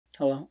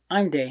Hello,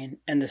 I'm Dane,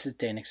 and this is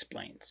Dane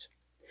Explains.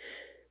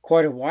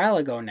 Quite a while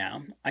ago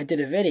now, I did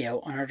a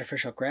video on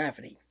artificial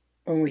gravity.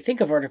 When we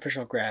think of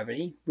artificial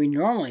gravity, we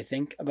normally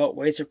think about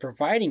ways of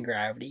providing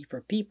gravity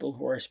for people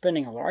who are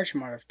spending a large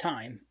amount of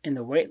time in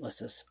the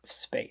weightlessness of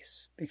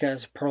space.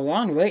 Because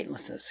prolonged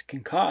weightlessness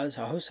can cause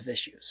a host of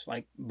issues,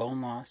 like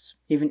bone loss,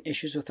 even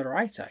issues with our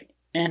eyesight.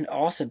 And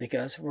also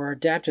because we're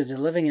adapted to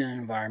living in an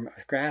environment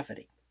with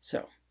gravity.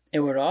 So, it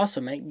would also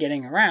make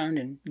getting around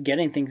and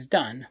getting things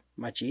done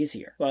much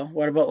easier. Well,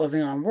 what about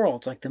living on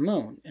worlds like the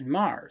Moon and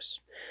Mars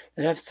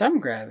that have some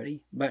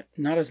gravity, but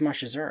not as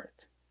much as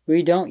Earth?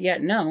 We don't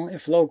yet know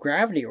if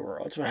low-gravity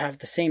worlds will have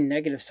the same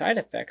negative side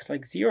effects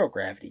like zero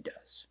gravity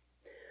does.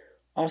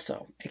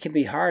 Also, it can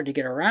be hard to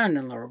get around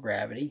in lower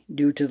gravity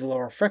due to the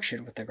lower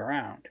friction with the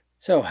ground.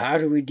 So how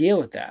do we deal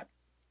with that?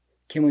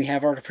 Can we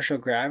have artificial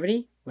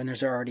gravity when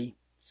there's already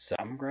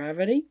some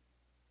gravity?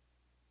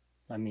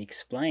 Let me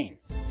explain.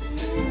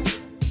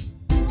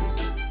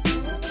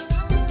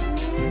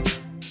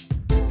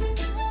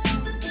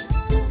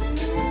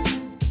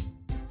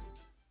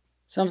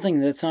 Something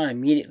that's not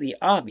immediately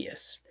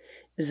obvious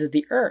is that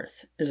the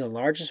Earth is the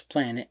largest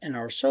planet in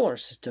our solar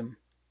system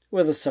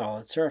with a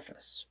solid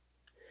surface.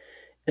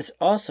 It's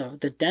also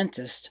the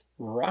densest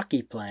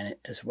rocky planet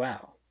as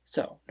well.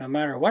 So, no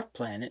matter what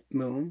planet,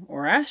 moon,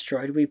 or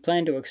asteroid we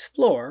plan to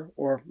explore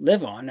or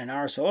live on in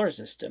our solar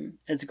system,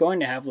 it's going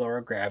to have lower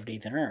gravity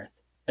than Earth.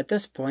 At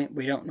this point,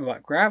 we don't know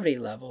what gravity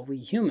level we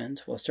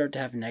humans will start to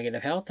have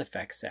negative health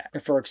effects at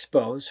if we're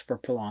exposed for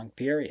prolonged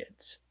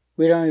periods.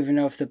 We don't even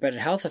know if the bad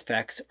health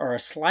effects are a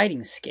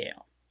sliding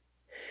scale.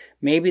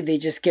 Maybe they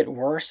just get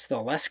worse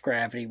the less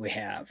gravity we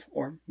have,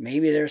 or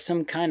maybe there's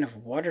some kind of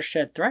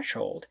watershed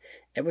threshold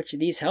at which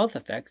these health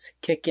effects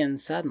kick in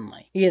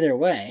suddenly. Either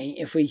way,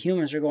 if we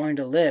humans are going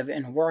to live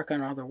and work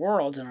on other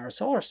worlds in our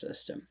solar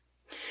system,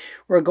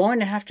 we're going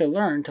to have to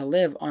learn to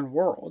live on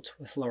worlds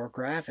with lower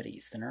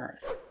gravities than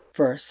Earth.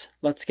 First,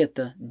 let's get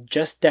the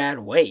just add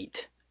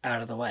weight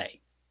out of the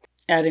way.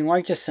 Adding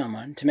weight to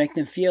someone to make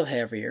them feel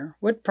heavier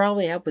would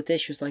probably help with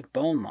issues like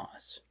bone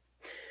loss.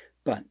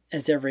 But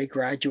as every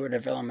graduate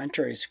of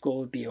elementary school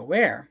would be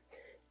aware,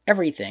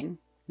 everything,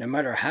 no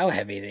matter how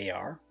heavy they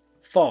are,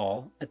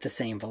 fall at the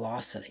same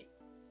velocity.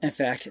 In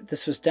fact,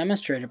 this was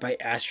demonstrated by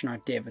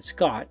astronaut David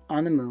Scott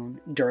on the moon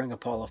during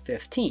Apollo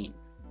 15,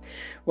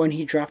 when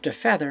he dropped a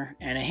feather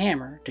and a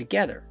hammer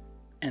together,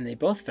 and they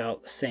both fell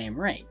at the same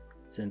rate,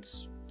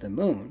 since the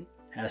moon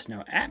has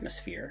no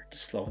atmosphere to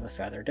slow the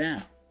feather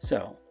down.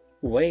 So,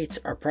 weights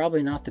are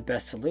probably not the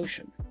best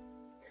solution.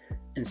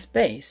 In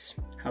space,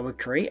 how we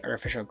create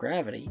artificial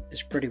gravity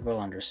is pretty well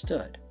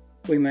understood.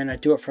 We may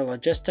not do it for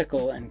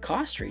logistical and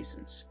cost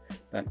reasons,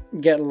 but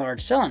get a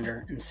large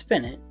cylinder and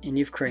spin it and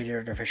you've created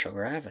artificial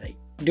gravity.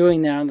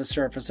 Doing that on the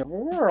surface of a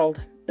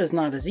world is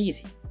not as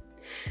easy.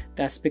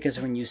 That's because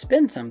when you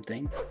spin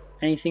something,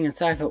 anything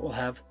inside of it will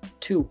have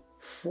two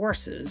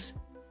forces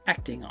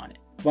acting on it.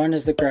 One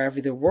is the gravity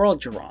of the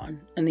world you're on,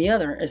 and the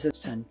other is the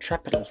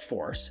centripetal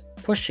force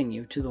pushing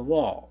you to the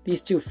wall.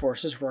 These two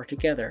forces work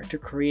together to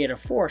create a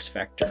force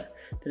vector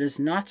that is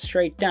not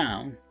straight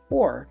down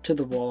or to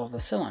the wall of the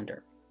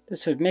cylinder.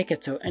 This would make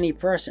it so any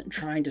person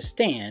trying to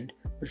stand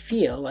would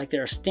feel like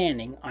they're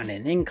standing on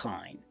an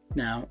incline.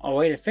 Now, a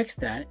way to fix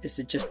that is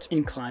to just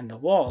incline the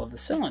wall of the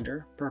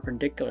cylinder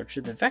perpendicular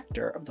to the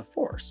vector of the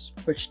force,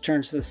 which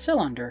turns the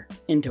cylinder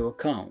into a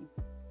cone.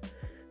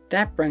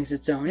 That brings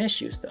its own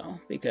issues though,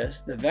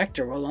 because the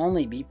vector will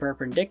only be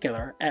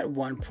perpendicular at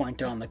one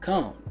point on the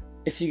cone.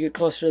 If you get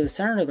closer to the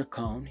center of the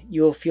cone,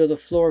 you will feel the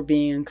floor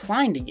being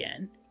inclined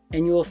again,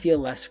 and you will feel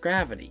less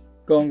gravity.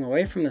 Going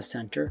away from the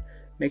center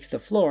makes the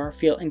floor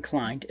feel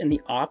inclined in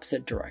the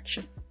opposite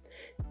direction,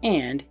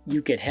 and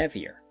you get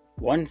heavier.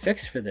 One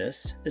fix for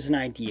this is an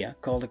idea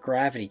called a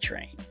gravity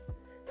train.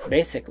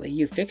 Basically,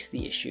 you fix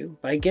the issue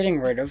by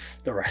getting rid of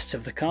the rest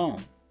of the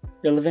cone.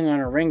 You're living on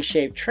a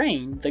ring-shaped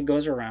train that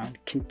goes around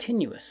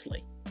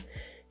continuously,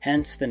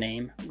 hence the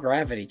name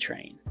gravity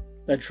train.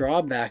 The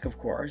drawback, of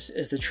course,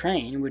 is the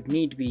train would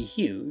need to be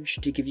huge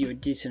to give you a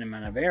decent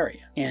amount of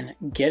area, and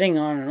getting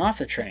on and off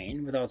the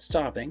train without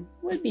stopping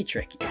would be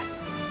tricky.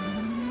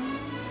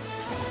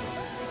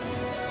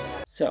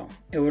 So,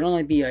 it would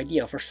only be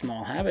ideal for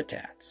small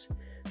habitats,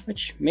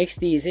 which makes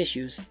these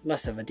issues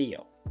less of a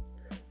deal.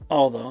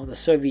 Although the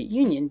Soviet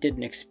Union did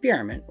an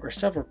experiment where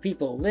several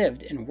people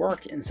lived and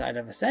worked inside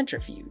of a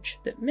centrifuge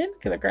that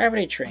mimicked the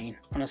gravity train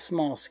on a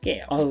small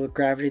scale, although the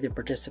gravity the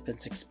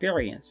participants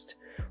experienced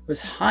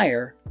was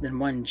higher than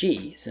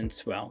 1g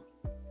since, well,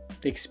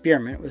 the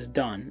experiment was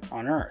done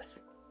on Earth.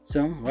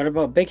 So what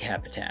about big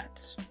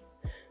habitats?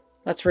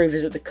 Let's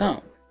revisit the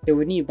cone. It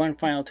would need one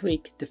final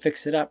tweak to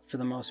fix it up for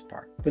the most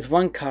part, with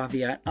one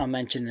caveat I'll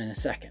mention in a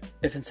second.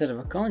 If instead of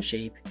a cone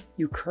shape,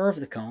 you curve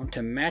the cone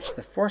to match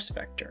the force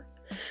vector,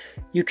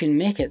 you can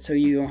make it so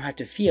you don't have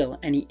to feel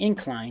any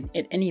incline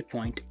at any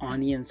point on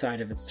the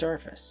inside of its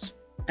surface.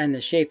 And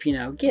the shape you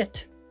now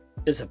get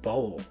is a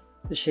bowl.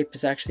 The shape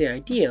is actually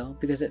ideal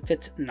because it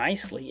fits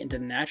nicely into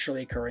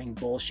naturally occurring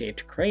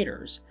bowl-shaped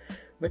craters,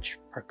 which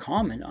are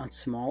common on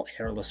small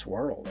airless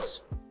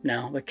worlds.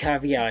 Now, the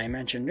caveat I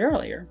mentioned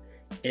earlier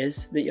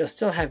is that you'll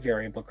still have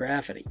variable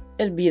gravity.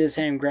 It'd be the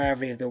same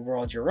gravity of the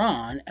world you're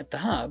on at the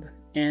hub,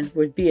 and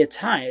would be its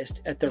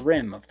highest at the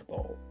rim of the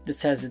bowl.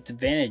 This has its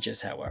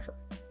advantages, however,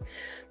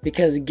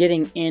 because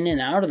getting in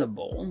and out of the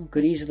bowl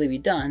could easily be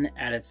done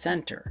at its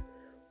center,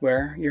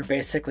 where you're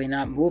basically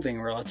not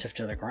moving relative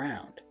to the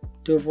ground.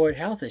 To avoid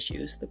health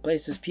issues, the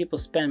places people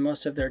spend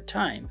most of their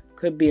time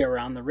could be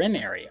around the rim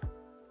area.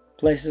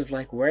 Places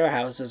like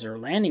warehouses or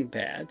landing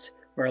pads,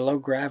 where low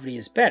gravity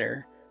is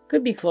better,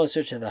 could be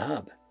closer to the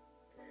hub.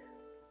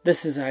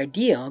 This is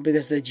ideal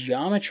because the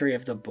geometry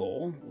of the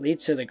bowl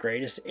leads to the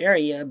greatest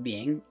area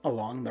being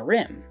along the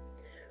rim,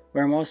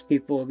 where most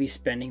people will be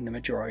spending the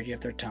majority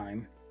of their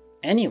time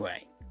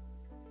anyway.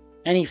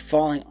 Any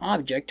falling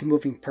object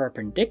moving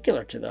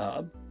perpendicular to the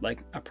hub,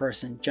 like a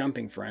person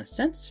jumping for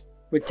instance,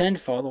 would tend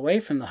to fall away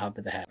from the hub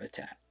of the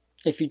habitat.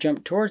 If you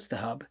jump towards the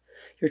hub,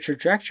 your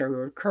trajectory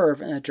would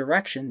curve in the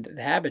direction that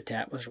the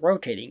habitat was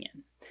rotating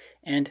in,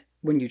 and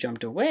when you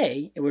jumped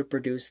away, it would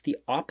produce the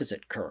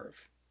opposite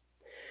curve.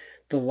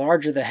 The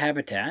larger the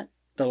habitat,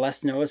 the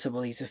less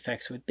noticeable these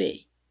effects would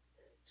be.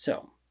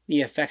 So,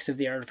 the effects of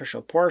the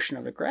artificial portion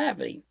of the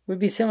gravity would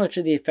be similar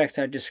to the effects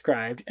I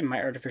described in my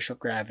artificial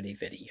gravity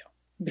video,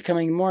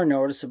 becoming more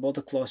noticeable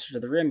the closer to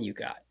the rim you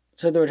got.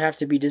 So there would have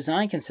to be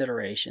design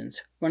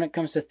considerations when it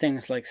comes to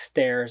things like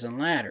stairs and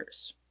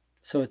ladders.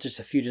 So it's just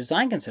a few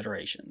design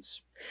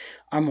considerations.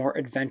 Our more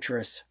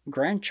adventurous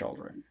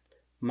grandchildren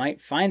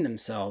might find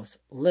themselves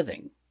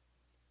living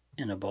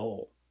in a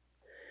bowl.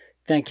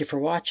 Thank you for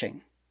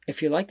watching.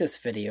 If you like this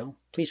video,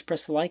 please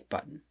press the like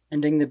button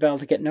and ding the bell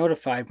to get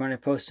notified when I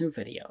post new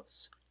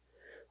videos.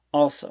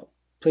 Also,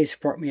 please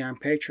support me on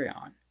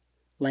Patreon,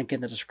 link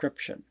in the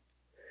description.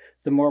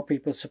 The more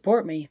people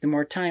support me, the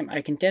more time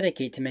I can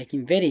dedicate to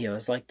making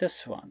videos like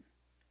this one.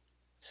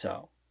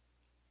 So,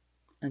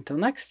 until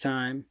next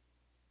time,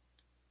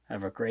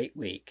 have a great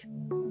week.